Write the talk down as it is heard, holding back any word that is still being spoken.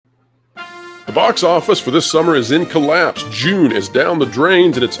The box office for this summer is in collapse. June is down the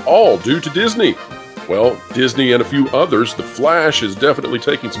drains, and it's all due to Disney. Well, Disney and a few others. The Flash is definitely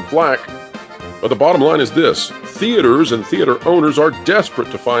taking some flack. But the bottom line is this: theaters and theater owners are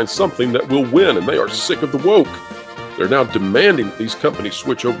desperate to find something that will win, and they are sick of the woke. They're now demanding that these companies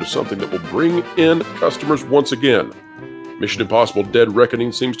switch over to something that will bring in customers once again. Mission Impossible: Dead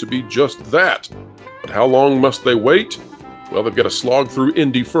Reckoning seems to be just that. But how long must they wait? Well, they've got to slog through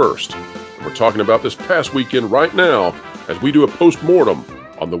Indy first. We're talking about this past weekend right now as we do a post-mortem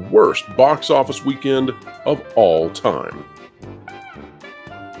on the worst box office weekend of all time.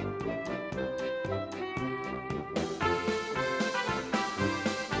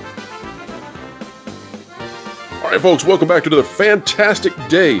 All right, folks, welcome back to another fantastic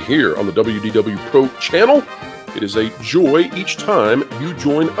day here on the WDW Pro channel. It is a joy each time you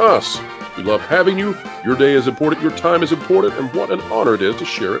join us. We love having you. Your day is important. Your time is important. And what an honor it is to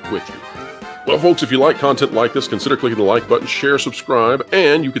share it with you. Well, folks, if you like content like this, consider clicking the like button, share, subscribe,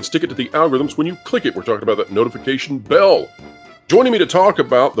 and you can stick it to the algorithms when you click it. We're talking about that notification bell. Joining me to talk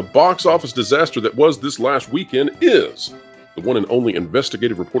about the box office disaster that was this last weekend is the one and only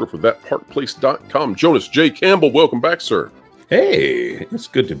investigative reporter for thatparkplace.com, Jonas J. Campbell. Welcome back, sir. Hey, it's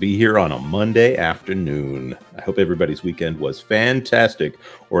good to be here on a Monday afternoon. I hope everybody's weekend was fantastic,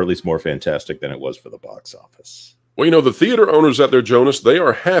 or at least more fantastic than it was for the box office. Well, you know, the theater owners out there, Jonas, they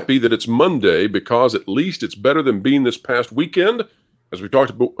are happy that it's Monday because at least it's better than being this past weekend. As we've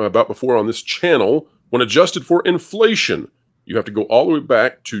talked about before on this channel, when adjusted for inflation, you have to go all the way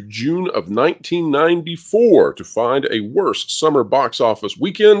back to June of 1994 to find a worse summer box office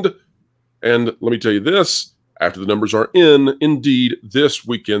weekend. And let me tell you this, after the numbers are in, indeed, this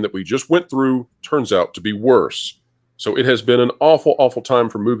weekend that we just went through turns out to be worse. So it has been an awful, awful time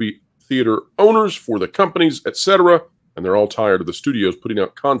for movie theater owners, for the companies, etc., and they're all tired of the studios putting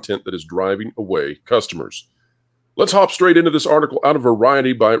out content that is driving away customers. Let's hop straight into this article out of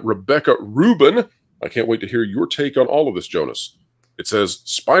Variety by Rebecca Rubin. I can't wait to hear your take on all of this, Jonas. It says,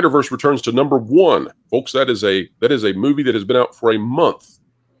 Spider-Verse returns to #1. Folks, that is a movie that has been out for a month.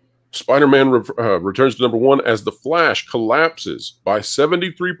 Spider-Man returns to #1 as The Flash collapses by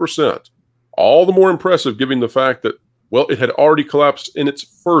 73%. All the more impressive given the fact that, well, it had already collapsed in its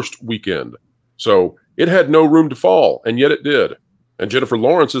first weekend. So it had no room to fall, and yet it did. And Jennifer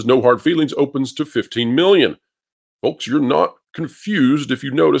Lawrence's No Hard Feelings opens to $15 million. Folks, you're not confused if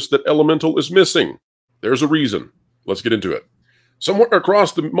you notice that Elemental is missing. There's a reason. Let's get into it. Somewhere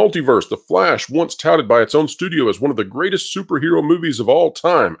across the multiverse, The Flash, once touted by its own studio as one of the greatest superhero movies of all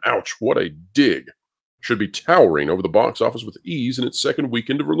time, ouch, what a dig, should be towering over the box office with ease in its second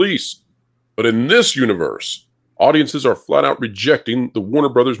weekend of release. But in this universe, audiences are flat out rejecting the Warner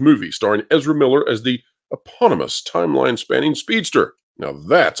Brothers movie starring Ezra Miller as the eponymous timeline-spanning speedster. Now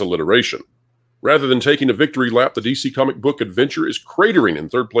that's alliteration. Rather than taking a victory lap, the DC comic book adventure is cratering in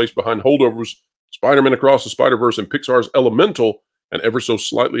third place behind holdovers Spider-Man Across the Spider-Verse and Pixar's Elemental, and ever so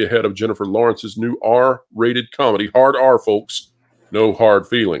slightly ahead of Jennifer Lawrence's new R-rated comedy, Hard R, folks. No hard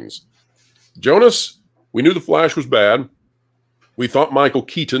feelings. Jonas, we knew The Flash was bad. We thought Michael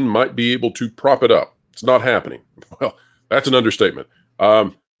Keaton might be able to prop it up. It's not happening. Well, that's an understatement.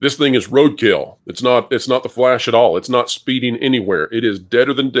 This thing is roadkill. It's not The Flash at all. It's not speeding anywhere. It is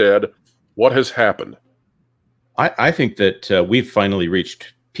deader than dead. What has happened? I think that we've finally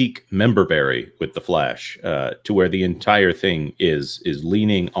reached peak memberberry with The Flash, to where the entire thing is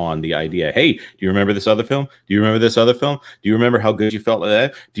leaning on the idea, hey, do you remember this other film? Do you remember this other film? Do you remember how good you felt like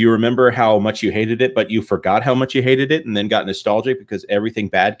that? Do you remember how much you hated it, but you forgot how much you hated it and then got nostalgic because everything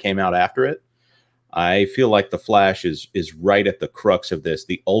bad came out after it? I feel like The Flash is right at the crux of this,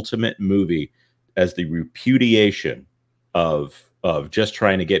 the ultimate movie as the repudiation of just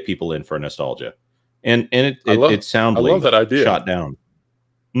trying to get people in for nostalgia. And it soundly shot down.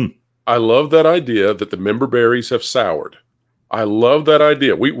 I love that idea that the member berries have soured. I love that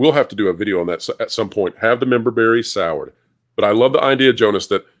idea. We'll have to do a video on that at some point. Have the member berries soured. But I love the idea, Jonas,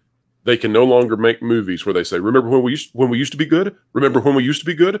 that they can no longer make movies where they say, remember when we used to be good? Remember when we used to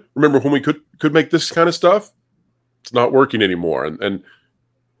be good? Remember when we could make this kind of stuff? It's not working anymore. And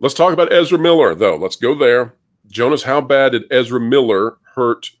let's talk about Ezra Miller, though. Let's go there. Jonas, how bad did Ezra Miller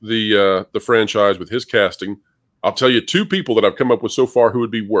hurt the franchise with his casting? I'll tell you two people that I've come up with so far who would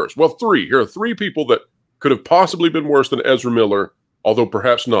be worse. Well, three. Here are three people that could have possibly been worse than Ezra Miller, although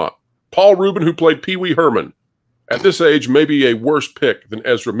perhaps not. Paul Rubin, who played Pee Wee Herman. At this age, maybe a worse pick than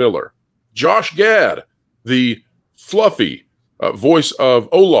Ezra Miller. Josh Gad, the fluffy voice of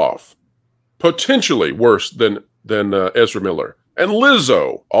Olaf, potentially worse than Ezra Miller. And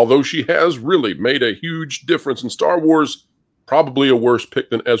Lizzo, although she has really made a huge difference in Star Wars, probably a worse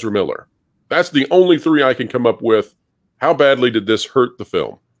pick than Ezra Miller. That's the only three I can come up with. How badly did this hurt the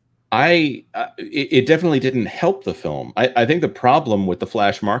film? It definitely didn't help the film. I think the problem with the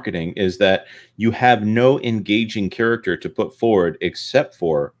Flash marketing is that you have no engaging character to put forward except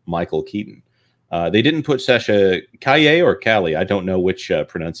for Michael Keaton. They didn't put Sasha Calle or Callie. I don't know which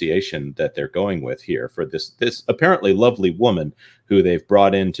pronunciation that they're going with here for this apparently lovely woman who they've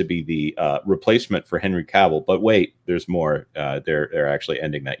brought in to be the replacement for Henry Cavill. But wait, there's more. They're actually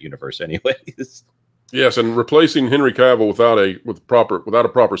ending that universe anyways. Yes, and replacing Henry Cavill without a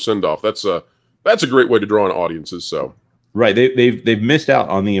proper send off. That's a great way to draw in audiences. So right, they've missed out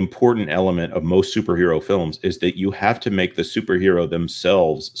on the important element of most superhero films is that you have to make the superhero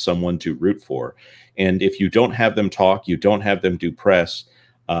themselves someone to root for, and if you don't have them talk, you don't have them do press.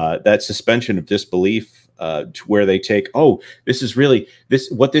 That suspension of disbelief to where they take, oh, this is really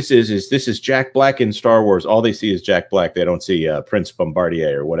what this is Jack Black in Star Wars. All they see is Jack Black. They don't see Prince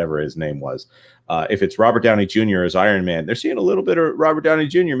Bombardier or whatever his name was. If it's Robert Downey Jr. as Iron Man, they're seeing a little bit of Robert Downey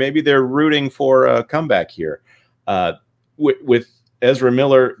Jr. Maybe they're rooting for a comeback here. With Ezra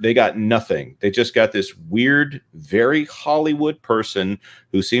Miller, they got nothing. They just got this weird, very Hollywood person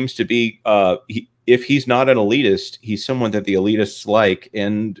who seems to be, if he's not an elitist, he's someone that the elitists like.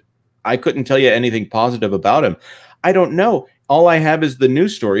 And I couldn't tell you anything positive about him. I don't know. All I have is the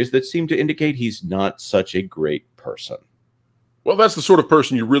news stories that seem to indicate he's not such a great person. Well, that's the sort of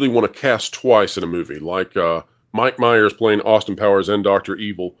person you really want to cast twice in a movie, like Mike Myers playing Austin Powers and Dr.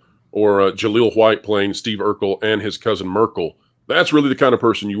 Evil, or Jaleel White playing Steve Urkel and his cousin Merkel. That's really the kind of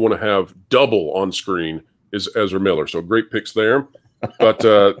person you want to have double on screen is Ezra Miller. So great picks there. But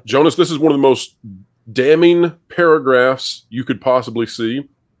Jonas, this is one of the most damning paragraphs you could possibly see.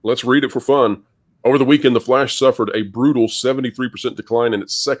 Let's read it for fun. Over the weekend, The Flash suffered a brutal 73% decline in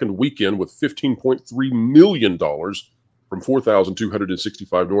its second weekend with $15.3 million from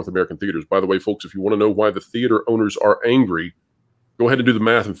 4,265 North American theaters. By the way, folks, if you want to know why the theater owners are angry, go ahead and do the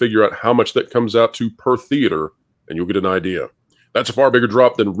math and figure out how much that comes out to per theater, and you'll get an idea. That's a far bigger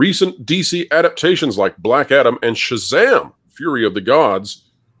drop than recent DC adaptations like Black Adam and Shazam, Fury of the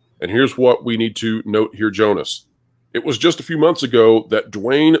Gods. And here's what we need to note here, Jonas. It was just a few months ago that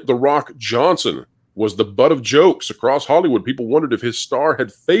Dwayne "The Rock" Johnson was the butt of jokes across Hollywood. People wondered if his star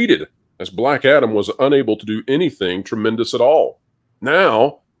had faded, as Black Adam was unable to do anything tremendous at all.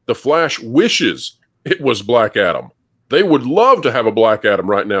 Now, The Flash wishes it was Black Adam. They would love to have a Black Adam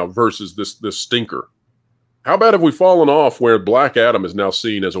right now versus this stinker. How bad have we fallen off where Black Adam is now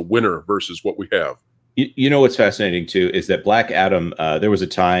seen as a winner versus what we have? You know what's fascinating, too, is that Black Adam, there was a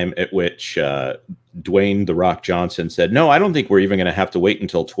time at which Dwayne "The Rock" Johnson said, no, I don't think we're even going to have to wait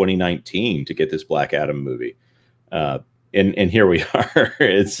until 2019 to get this Black Adam movie. And here we are.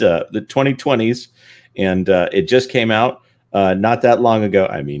 It's the 2020s, and it just came out not that long ago.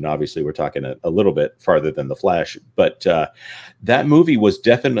 I mean, obviously, we're talking a little bit farther than The Flash, but that movie was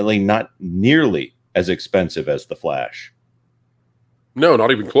definitely not nearly as expensive as The Flash. No,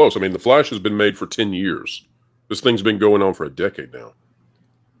 not even close. I mean, The Flash has been made for 10 years. This thing's been going on for a decade now.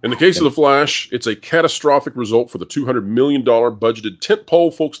 In the case of The Flash, it's a catastrophic result for the $200 million budgeted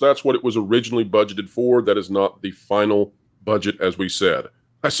tentpole. Folks, that's what it was originally budgeted for. That is not the final budget, as we said.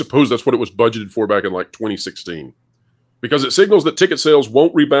 I suppose that's what it was budgeted for back in like 2016. Because it signals that ticket sales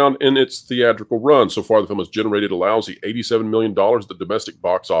won't rebound in its theatrical run. So far, the film has generated a lousy $87 million at the domestic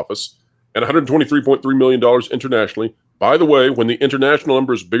box office and $123.3 million internationally. By the way, when the international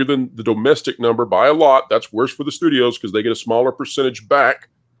number is bigger than the domestic number by a lot, that's worse for the studios because they get a smaller percentage back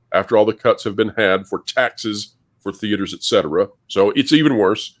after all the cuts have been had for taxes, for theaters, etc. So it's even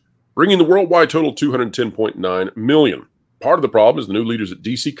worse, bringing the worldwide total to $210.9 million. Part of the problem is the new leaders at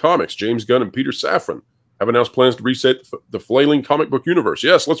DC Comics, James Gunn and Peter Safran, have announced plans to reset the flailing comic book universe.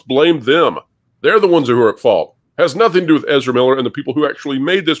 Yes, let's blame them. They're the ones who are at fault. Has nothing to do with Ezra Miller and the people who actually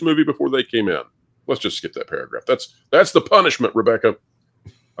made this movie before they came in. Let's just skip that paragraph. That's the punishment, Rebecca.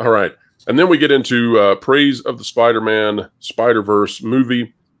 All right. And then we get into praise of the Spider-Man Spider-Verse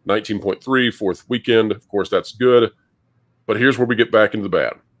movie, 19.3, fourth weekend. Of course, that's good. But here's where we get back into the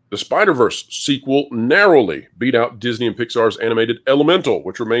bad. The Spider-Verse sequel narrowly beat out Disney and Pixar's animated Elemental,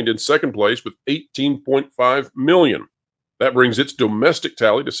 which remained in second place with $18.5 million. That brings its domestic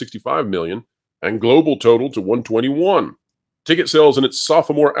tally to $65 million and global total to $121. Ticket sales in its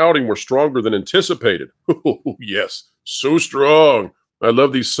sophomore outing were stronger than anticipated. Oh, yes, so strong. I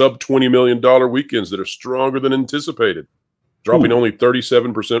love these sub-$20 million weekends that are stronger than anticipated, dropping only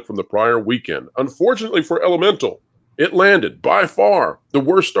 37% from the prior weekend. Unfortunately for Elemental, it landed, by far, the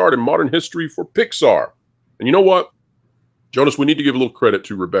worst start in modern history for Pixar. And you know what? Jonas, we need to give a little credit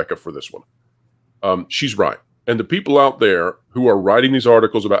to Rebecca for this one. She's right. And the people out there who are writing these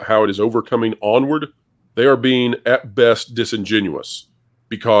articles about how it is overcoming Onward, they are being, at best, disingenuous,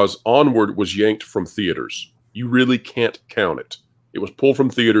 because Onward was yanked from theaters. You really can't count it. It was pulled from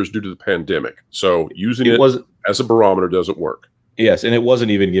theaters due to the pandemic. So using it as a barometer doesn't work. Yes, and it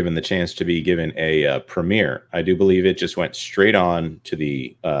wasn't even given the chance to be given a premiere. I do believe it just went straight on to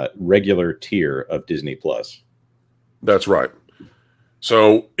the regular tier of Disney+. That's right.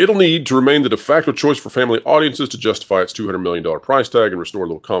 So it'll need to remain the de facto choice for family audiences to justify its $200 million price tag and restore a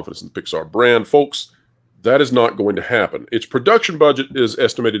little confidence in the Pixar brand. Folks, that is not going to happen. Its production budget is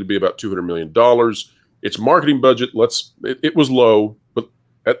estimated to be about $200 million. Its marketing budget, it was low, but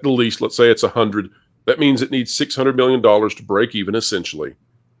at the least, let's say it's 100. That means it needs $600 million to break even, essentially.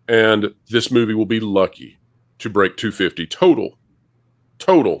 And this movie will be lucky to break 250 total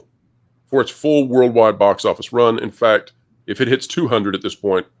for its full worldwide box office run. In fact, if it hits 200 at this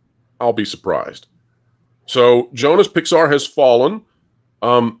point, I'll be surprised. So Jonas, Pixar has fallen.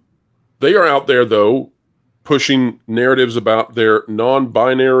 They are out there, though, pushing narratives about their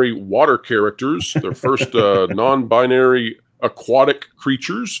non-binary water characters, their first non-binary aquatic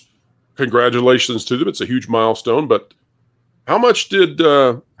creatures. Congratulations to them. It's a huge milestone. But how much did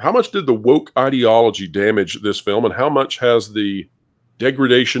the woke ideology damage this film, and how much has the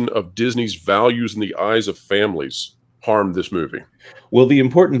degradation of Disney's values in the eyes of families harmed this movie? Well, the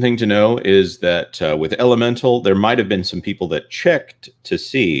important thing to know is that with Elemental, there might have been some people that checked to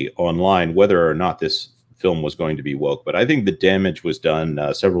see online whether or not this film was going to be woke. But I think the damage was done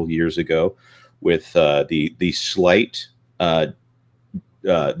several years ago with the slight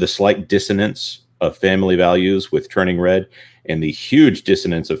dissonance of family values with Turning Red, and the huge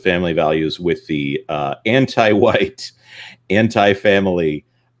dissonance of family values with the anti-white, anti-family,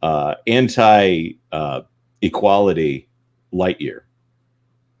 anti-equality Lightyear.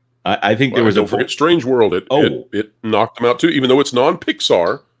 I think there was don't forget Strange World. It knocked them out too, even though it's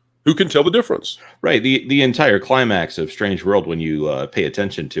non-Pixar. Who can tell the difference? Right. The entire climax of Strange World, when you pay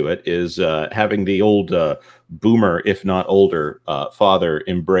attention to it, is having the old boomer, if not older, father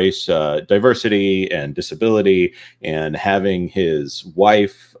embrace diversity and disability, and having his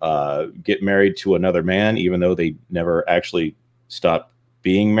wife get married to another man, even though they never actually stopped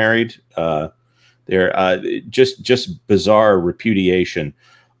being married. They're just bizarre repudiation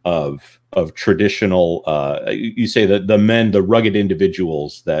of traditional, you say that the men, the rugged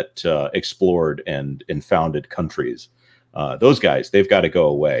individuals that explored and founded countries. Those guys, they've got to go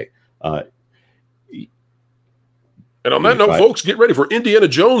away. And on that note, folks, get ready for Indiana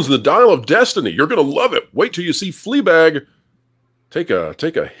Jones and the Dial of Destiny. You're going to love it. Wait till you see Fleabag take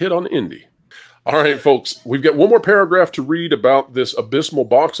a hit on Indy. All right, folks, we've got one more paragraph to read about this abysmal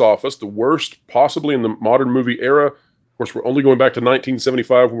box office, the worst possibly in the modern movie era. Of course, we're only going back to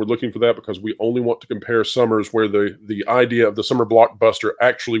 1975 when we're looking for that, because we only want to compare summers where the idea of the summer blockbuster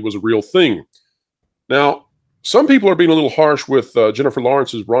actually was a real thing. Now, some people are being a little harsh with Jennifer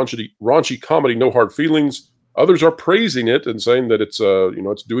Lawrence's raunchy comedy, No Hard Feelings. Others are praising it and saying that it's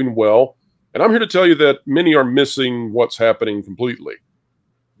it's doing well. And I'm here to tell you that many are missing what's happening completely.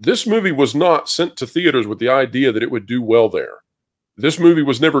 This movie was not sent to theaters with the idea that it would do well there. This movie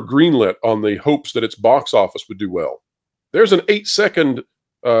was never greenlit on the hopes that its box office would do well. There's an 8-second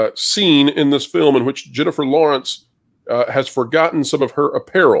scene in this film in which Jennifer Lawrence has forgotten some of her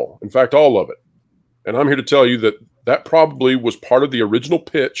apparel. In fact, all of it. And I'm here to tell you that that probably was part of the original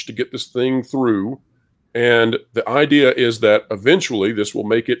pitch to get this thing through. And the idea is that eventually this will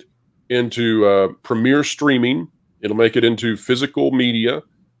make it into premiere streaming. It'll make it into physical media.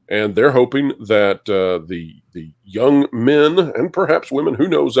 And they're hoping that the young men and perhaps women, who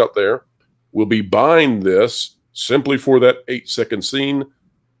knows out there, will be buying this simply for that 8-second scene.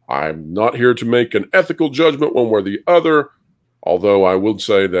 I'm not here to make an ethical judgment one way or the other, although I will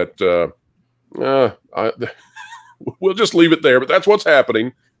say that we'll just leave it there. But that's what's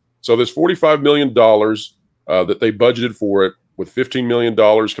happening. So this $45 million that they budgeted for it, with $15 million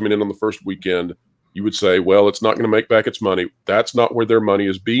coming in on the first weekend, you would say, well, it's not going to make back its money. That's not where their money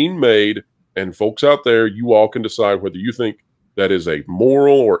is being made. And folks out there, you all can decide whether you think that is a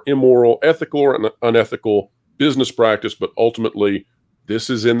moral or immoral, ethical or unethical business practice. But ultimately, this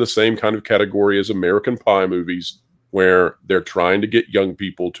is in the same kind of category as American Pie movies, where they're trying to get young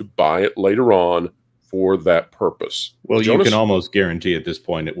people to buy it later on for that purpose. Well, Jonas? You can almost guarantee at this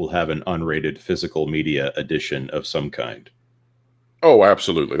point it will have an unrated physical media edition of some kind. Oh,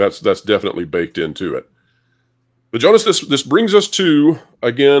 absolutely. That's definitely baked into it. But Jonas, this brings us to,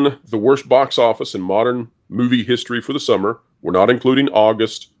 again, the worst box office in modern movie history for the summer. We're not including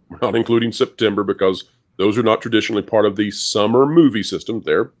August. We're not including September, because those are not traditionally part of the summer movie system.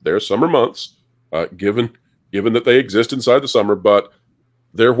 They're summer months, given given that they exist inside the summer, but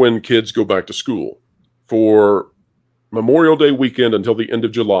they're when kids go back to school. For Memorial Day weekend until the end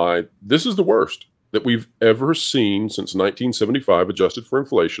of July, this is the worst that we've ever seen since 1975, adjusted for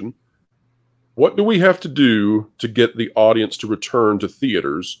inflation. What do we have to do to get the audience to return to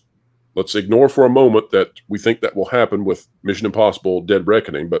theaters? Let's ignore for a moment that we think that will happen with Mission Impossible Dead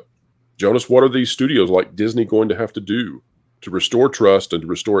Reckoning. But, Jonas, what are these studios like Disney going to have to do to restore trust and to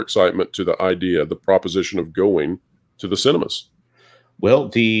restore excitement to the idea, the proposition of going to the cinemas? Well,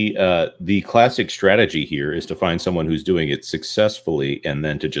 the classic strategy here is to find someone who's doing it successfully and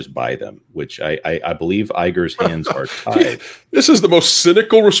then to just buy them, which I believe Iger's hands are tied. This is the most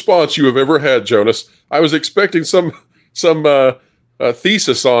cynical response you have ever had, Jonas. I was expecting some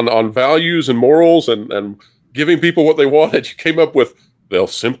thesis on values and morals and giving people what they wanted. You came up with, they'll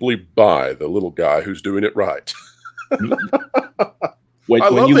simply buy the little guy who's doing it right. I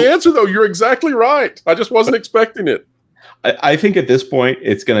love the answer, though. You're exactly right. I just wasn't expecting it. I think at this point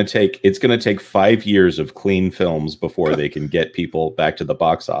it's going to take 5 years of clean films before they can get people back to the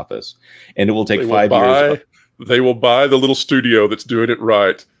box office, and it will take 5 years. They will buy the little studio that's doing it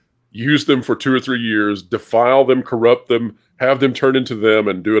right, use them for 2 or 3 years, defile them, corrupt them, have them turn into them,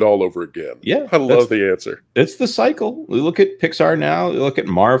 and do it all over again. Yeah, I love the answer. It's the cycle. We look at Pixar now. You look at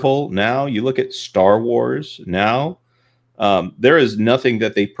Marvel now. You look at Star Wars now. There is nothing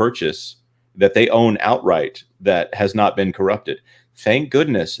that they purchase that they own outright that has not been corrupted. Thank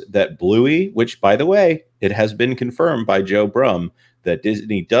goodness that Bluey, which, by the way, it has been confirmed by Joe Brum that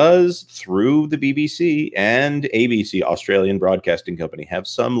Disney does, through the BBC and ABC, Australian Broadcasting Company, have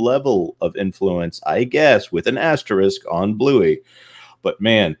some level of influence, I guess, with an asterisk on Bluey. But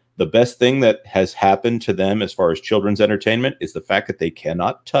man, the best thing that has happened to them as far as children's entertainment is the fact that they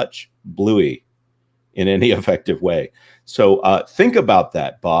cannot touch Bluey in any effective way. So think about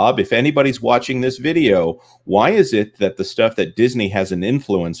that, Bob. If anybody's watching this video, why is it that the stuff that Disney has an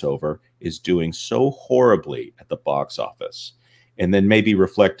influence over is doing so horribly at the box office? And then maybe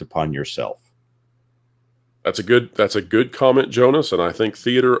reflect upon yourself. That's a good comment, Jonas. And I think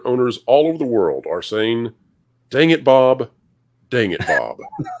theater owners all over the world are saying, dang it, Bob. Dang it,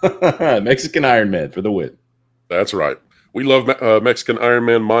 Bob. Mexican Iron Man for the win. That's right. We love Mexican Iron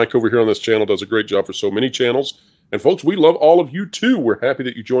Man. Mike over here on this channel does a great job for so many channels. And folks, we love all of you too. We're happy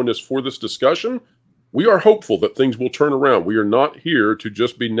that you joined us for this discussion. We are hopeful that things will turn around. We are not here to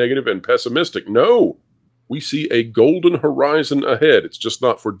just be negative and pessimistic. No, we see a golden horizon ahead. It's just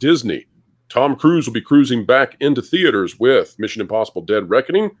not for Disney. Tom Cruise will be cruising back into theaters with Mission Impossible Dead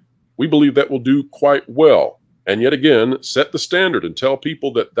Reckoning. We believe that will do quite well. And yet again, set the standard and tell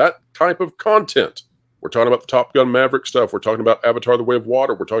people that that type of content, we're talking about the Top Gun Maverick stuff, we're talking about Avatar: The Way of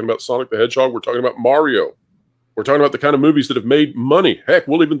Water, we're talking about Sonic the Hedgehog, we're talking about Mario. We're talking about the kind of movies that have made money. Heck,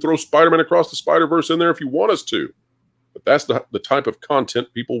 we'll even throw Spider-Man Across the Spider-Verse in there if you want us to. But that's the type of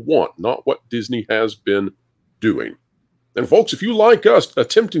content people want, not what Disney has been doing. And folks, if you like us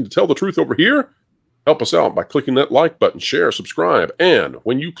attempting to tell the truth over here, help us out by clicking that like button, share, subscribe. And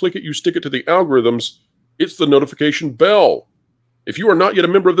when you click it, you stick it to the algorithms. It's the notification bell. If you are not yet a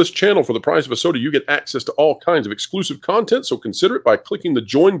member of this channel, for the price of a soda, you get access to all kinds of exclusive content, so consider it by clicking the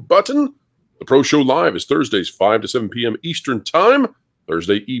join button. The Pro Show Live is Thursdays, 5 to 7 p.m. Eastern Time.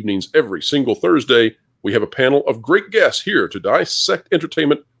 Thursday evenings, every single Thursday, we have a panel of great guests here to dissect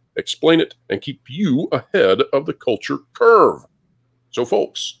entertainment, explain it, and keep you ahead of the culture curve. So,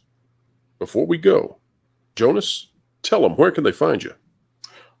 folks, before we go, Jonas, tell them, where can they find you?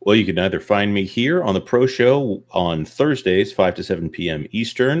 Well, you can either find me here on the Pro Show on Thursdays, 5 to 7 p.m.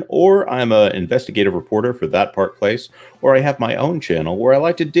 Eastern, or I'm an investigative reporter for That Part Place, or I have my own channel where I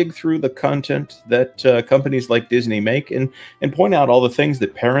like to dig through the content that companies like Disney make and point out all the things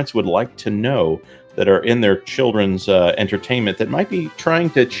that parents would like to know that are in their children's entertainment that might be trying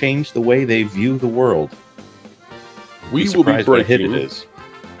to change the way they view the world. We will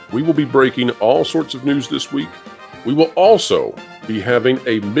be breaking all sorts of news this week. We will also be having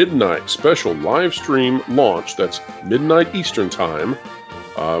a midnight special live stream launch. That's midnight Eastern time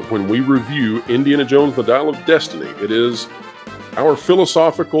when we review Indiana Jones: The Dial of Destiny. It is our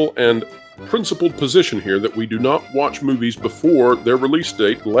philosophical and principled position here that we do not watch movies before their release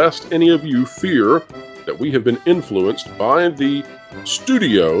date, lest any of you fear that we have been influenced by the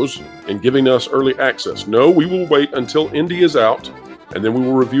studios in giving us early access. No, we will wait until Indy is out, and then we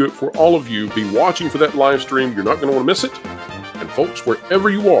will review it for all of you. Be watching for that live stream. You're not going to want to miss it. And folks, wherever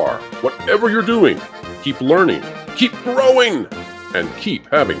you are, whatever you're doing, keep learning, keep growing, and keep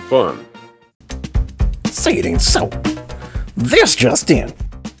having fun. Say it ain't so. This just in.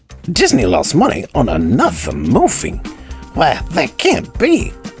 Disney lost money on another movie. Why, that can't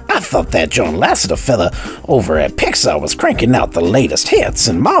be. I thought that John Lasseter fella over at Pixar was cranking out the latest hits,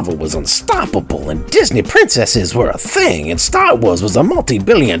 and Marvel was unstoppable, and Disney princesses were a thing, and Star Wars was a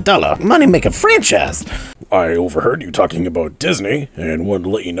multi-billion-dollar money-making franchise. I overheard you talking about Disney, and wanted to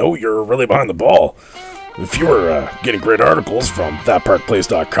let you know you're really behind the ball. If you were getting great articles from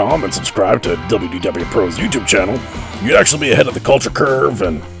thatparkplace.com and subscribe to WDW Pro's YouTube channel, you'd actually be ahead of the culture curve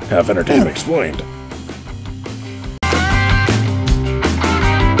and have entertainment explained.